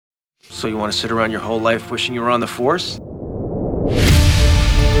So you want to sit around your whole life wishing you were on the force?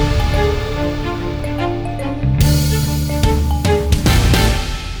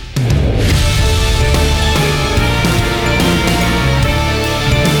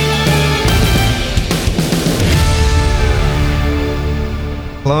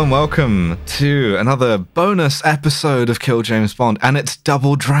 Hello and welcome to another bonus episode of Kill James Bond, and it's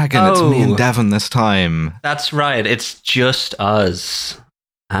Double Dragon. It's me and Devon this time. That's right, it's just us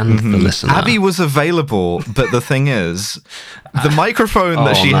and the listener. Abby was available, but the thing is, the microphone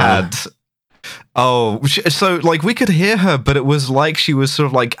that she had... so like we could hear her, but it was like she was sort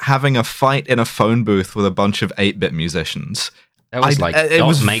of like having a fight in a phone booth with a bunch of 8-bit musicians. There was it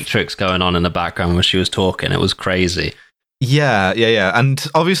was Matrix going on in the background when she was talking. It was crazy. Yeah. And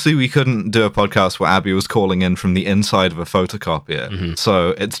obviously we couldn't do a podcast where Abby was calling in from the inside of a photocopier. So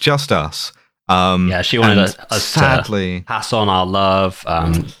it's just us. She wanted us sadly to pass on our love.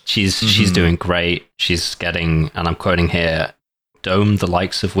 She's doing great. She's getting, and I'm quoting here, dome the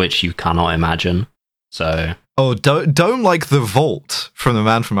likes of which you cannot imagine. So... dome like the vault from The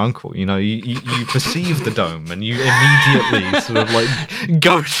Man from U.N.C.L.E. You know, you perceive the dome and you immediately sort of like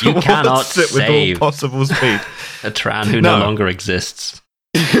go towards it with all possible speed. A Tran who no longer exists.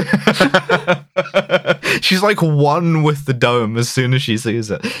 She's like one with the dome as soon as she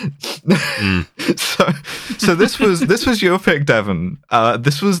sees it. So this was your pick, Devon.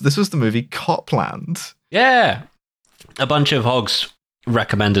 This was the movie Copland. Yeah, a bunch of hogs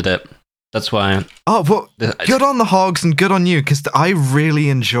recommended it. That's why. Oh, well, good on the hogs and good on you, because I really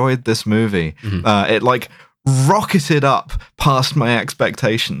enjoyed this movie. It like rocketed up past my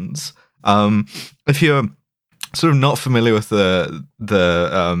expectations. If you're sort of not familiar with the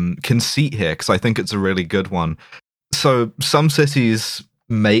conceit here, because I think it's a really good one. So some cities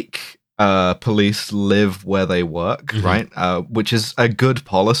make police live where they work, right? Which is a good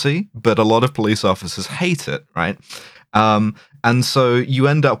policy, but a lot of police officers hate it, right? And so you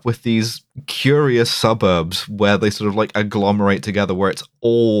end up with these curious suburbs where they sort of like agglomerate together, where it's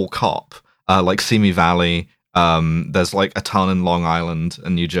all cop, like Simi Valley. There's like a ton in Long Island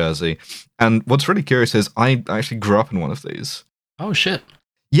and New Jersey. And what's really curious is I actually grew up in one of these. Oh, shit.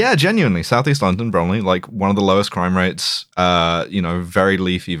 Yeah, genuinely. Southeast London, Bromley, like one of the lowest crime rates, very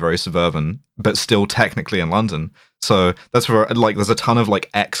leafy, very suburban, but still technically in London. So that's where, like, there's a ton of,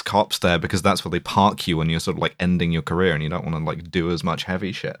 like, ex-cops there because that's where they park you when you're sort of, like, ending your career and you don't want to, like, do as much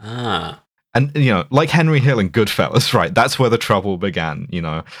heavy shit. And, you know, like Henry Hill in Goodfellas, right? That's where the trouble began, you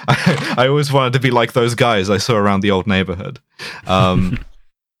know? I always wanted to be like those guys I saw around the old neighborhood.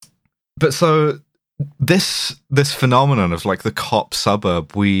 But so this phenomenon of, like, the cop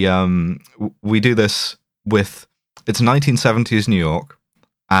suburb, we do this with... It's 1970s New York,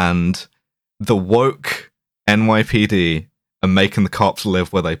 and the woke... NYPD are making the cops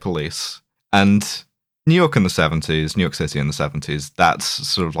live where they police. And New York in the 70s, New York City in the 70s, that's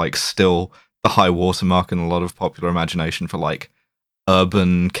sort of like still the high watermark in a lot of popular imagination for like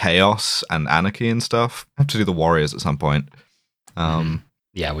urban chaos and anarchy and stuff. I have to do the Warriors at some point.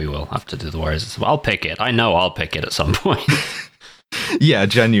 Yeah, we will have to do the Warriors. I'll pick it. I know I'll pick it at some point. Yeah,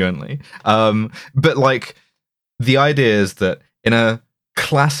 genuinely. But like the idea is that in a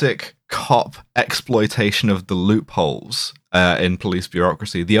classic cop exploitation of the loopholes in police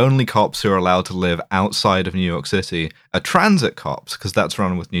bureaucracy, the only cops who are allowed to live outside of New York City are transit cops, because that's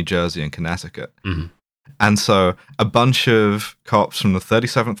run with New Jersey and Connecticut. And so a bunch of cops from the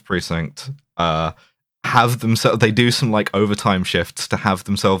 37th precinct have themselves, they do some like overtime shifts to have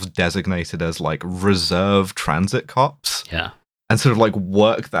themselves designated as like reserve transit cops. Yeah. And sort of like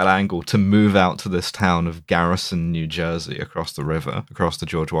work that angle to move out to this town of Garrison, New Jersey, across the river, across the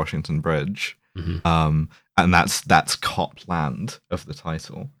George Washington Bridge. And that's Copland of the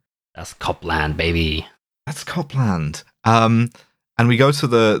title. That's Copland, baby. That's Copland. And we go to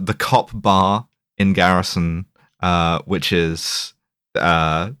the cop bar in Garrison, which is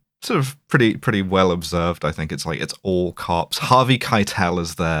sort of pretty well observed. I think it's like it's all cops. Harvey Keitel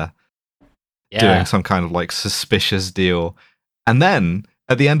is there doing some kind of like suspicious deal. And then,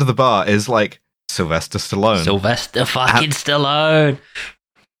 at the end of the bar, is, like, Sylvester Stallone. Sylvester fucking Stallone!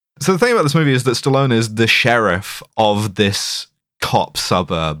 So the thing about this movie is that Stallone is the sheriff of this cop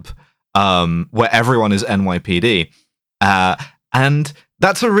suburb, where everyone is NYPD. And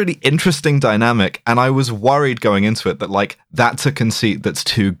that's a really interesting dynamic, and I was worried going into it that, like, that's a conceit that's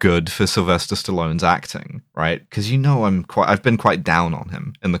too good for Sylvester Stallone's acting, right? Because you know I've been quite down on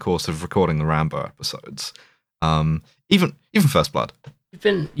him in the course of recording the Rambo episodes. Even First Blood.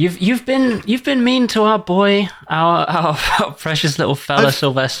 You've been mean to our boy, our precious little fella,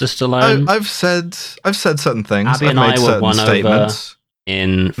 Sylvester Stallone. I've said certain things. Abby I've and made I were certain won statements. over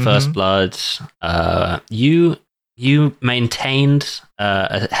in First Blood, you maintained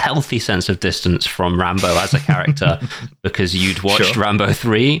a healthy sense of distance from Rambo as a character because you'd watched Rambo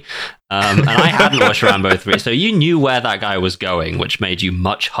 3, and I hadn't watched Rambo 3, so you knew where that guy was going, which made you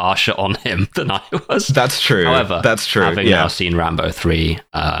much harsher on him than I was. That's true. However, that's true. Having now seen Rambo 3,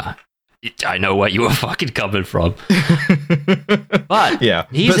 I know where you were fucking coming from. But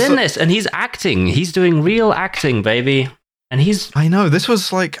he's in this, and he's acting. He's doing real acting, baby. And I know, this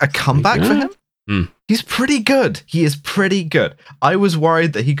was like a comeback for him. He's pretty good. He is pretty good. I was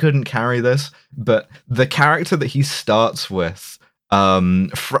worried that he couldn't carry this, but the character that he starts with,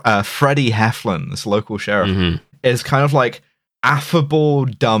 Freddie Heflin, this local sheriff, is kind of like affable,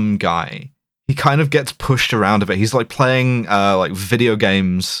 dumb guy. He kind of gets pushed around a bit. He's like playing like video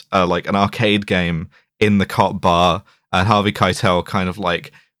games, like an arcade game in the cop bar, and Harvey Keitel kind of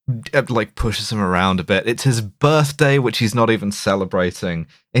like pushes him around a bit. It's his birthday, which he's not even celebrating.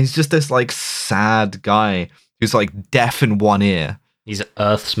 And he's just this like sad guy who's like deaf in one ear. He's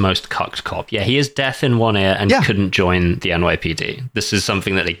Earth's most cucked cop. Yeah, he is deaf in one ear and couldn't join the NYPD. This is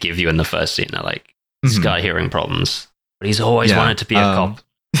something that they give you in the first scene. They're like, this guy hearing problems, but he's always wanted to be a cop.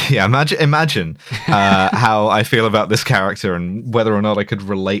 Yeah, imagine how I feel about this character and whether or not I could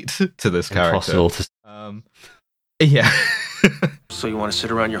relate to this character. Impossible to... yeah. So you want to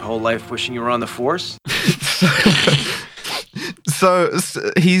sit around your whole life wishing you were on the force? so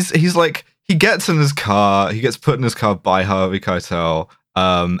he's like, he gets in his car, he gets put in his car by Harvey Keitel,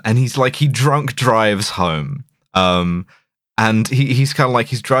 and he drunk drives home. And he's kind of like,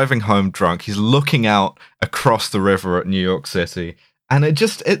 he's driving home drunk, he's looking out across the river at New York City, and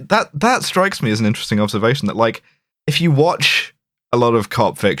that strikes me as an interesting observation that, like, if you watch a lot of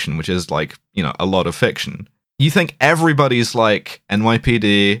cop fiction, which is like, you know, a lot of fiction, you think everybody's like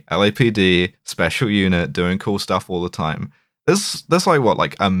NYPD, LAPD, special unit, doing cool stuff all the time. There's like what,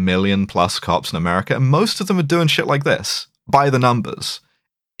 like 1 million plus cops in America, and most of them are doing shit like this by the numbers.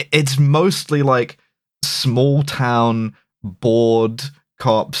 It's mostly like small town, bored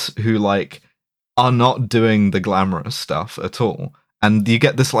cops who like are not doing the glamorous stuff at all. And you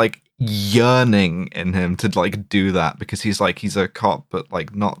get this like yearning in him to like do that because he's a cop, but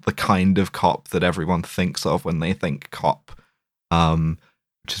like not the kind of cop that everyone thinks of when they think cop,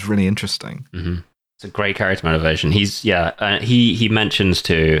 which is really interesting. It's a great character motivation. He mentions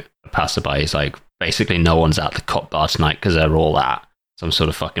to a passerby, he's like, basically no one's at the cop bar tonight because they're all at some sort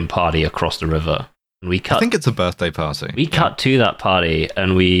of fucking party across the river. And I think it's a birthday party. We cut to that party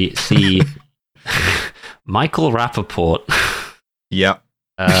and we see Michael Rappaport. Yep.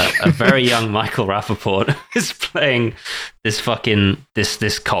 A very young Michael Rappaport is playing this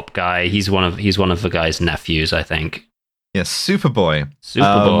cop guy. He's one of the guy's nephews, I think. Yes, Superboy.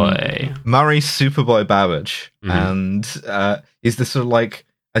 Murray Superboy Babbage. And he's this sort of like,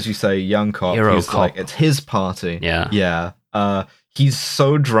 as you say, young cop. Hero cop. Like, it's his party. Yeah. He's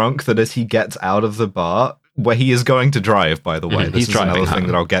so drunk that as he gets out of the bar, where he is going to drive, by the way, this is another thing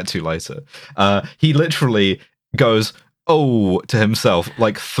that I'll get to later, he literally goes, oh, to himself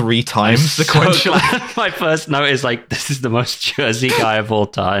like 3 times sequentially. So my first note is like, this is the most Jersey guy of all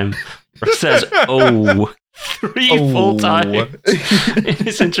time. It says, oh, 3 full times in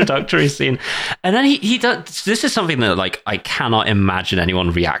his introductory scene. And then he does, this is something that like, I cannot imagine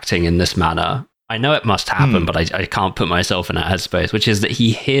anyone reacting in this manner. I know it must happen, but I can't put myself in that headspace, which is that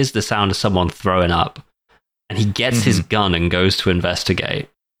he hears the sound of someone throwing up and he gets his gun and goes to investigate.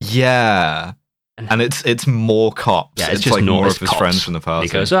 Yeah. And it's more cops. Yeah, it's just like more of his friends from the past. He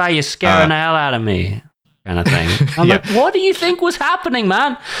goes, oh, you're scaring the hell out of me, kind of thing. I'm like, what do you think was happening,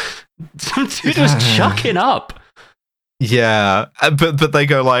 man? Some dude was chucking up. Yeah, but they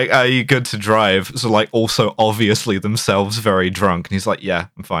go like, are you good to drive? So like, also obviously themselves very drunk. And he's like, yeah,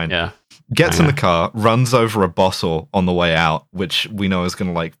 I'm fine. Yeah. Gets in the car, runs over a bottle on the way out, which we know is going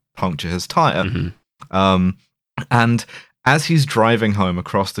to like puncture his tire. And as he's driving home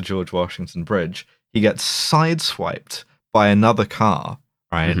across the George Washington Bridge, he gets sideswiped by another car,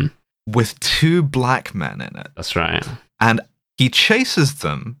 right? With 2 black men in it. That's right. And he chases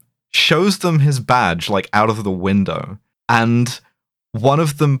them, shows them his badge, like out of the window. And one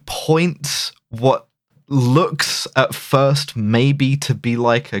of them points what looks at first maybe to be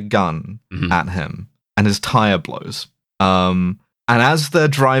like a gun at him, and his tire blows. And as they're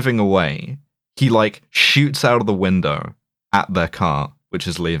driving away, he like shoots out of the window at their car, which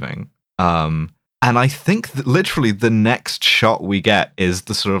is leaving. And I think that literally the next shot we get is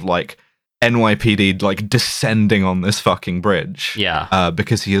the sort of like NYPD like descending on this fucking bridge. Yeah.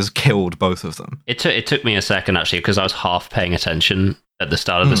 Because he has killed both of them. It took me a second actually, because I was half paying attention at the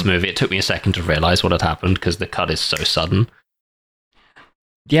start of this movie. It took me a second to realize what had happened because the cut is so sudden.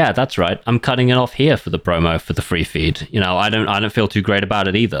 Yeah, that's right. I'm cutting it off here for the promo for the free feed. You know, I don't feel too great about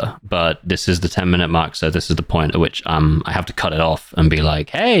it either, but this is the 10-minute mark, so this is the point at which I have to cut it off and be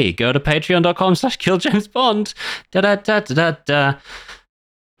like, hey, go to patreon.com/killjamesbond. Da da da da da.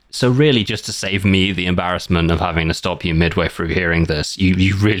 So really, just to save me the embarrassment of having to stop you midway through hearing this,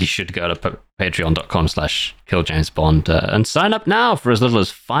 you really should go to patreon.com/killjamesbond and sign up now for as little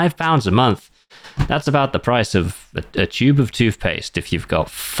as £5 a month. That's about the price of a tube of toothpaste if you've got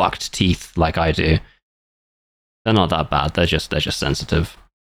fucked teeth like I do. They're not that bad. They're just sensitive.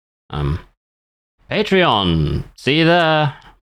 Patreon. See you there.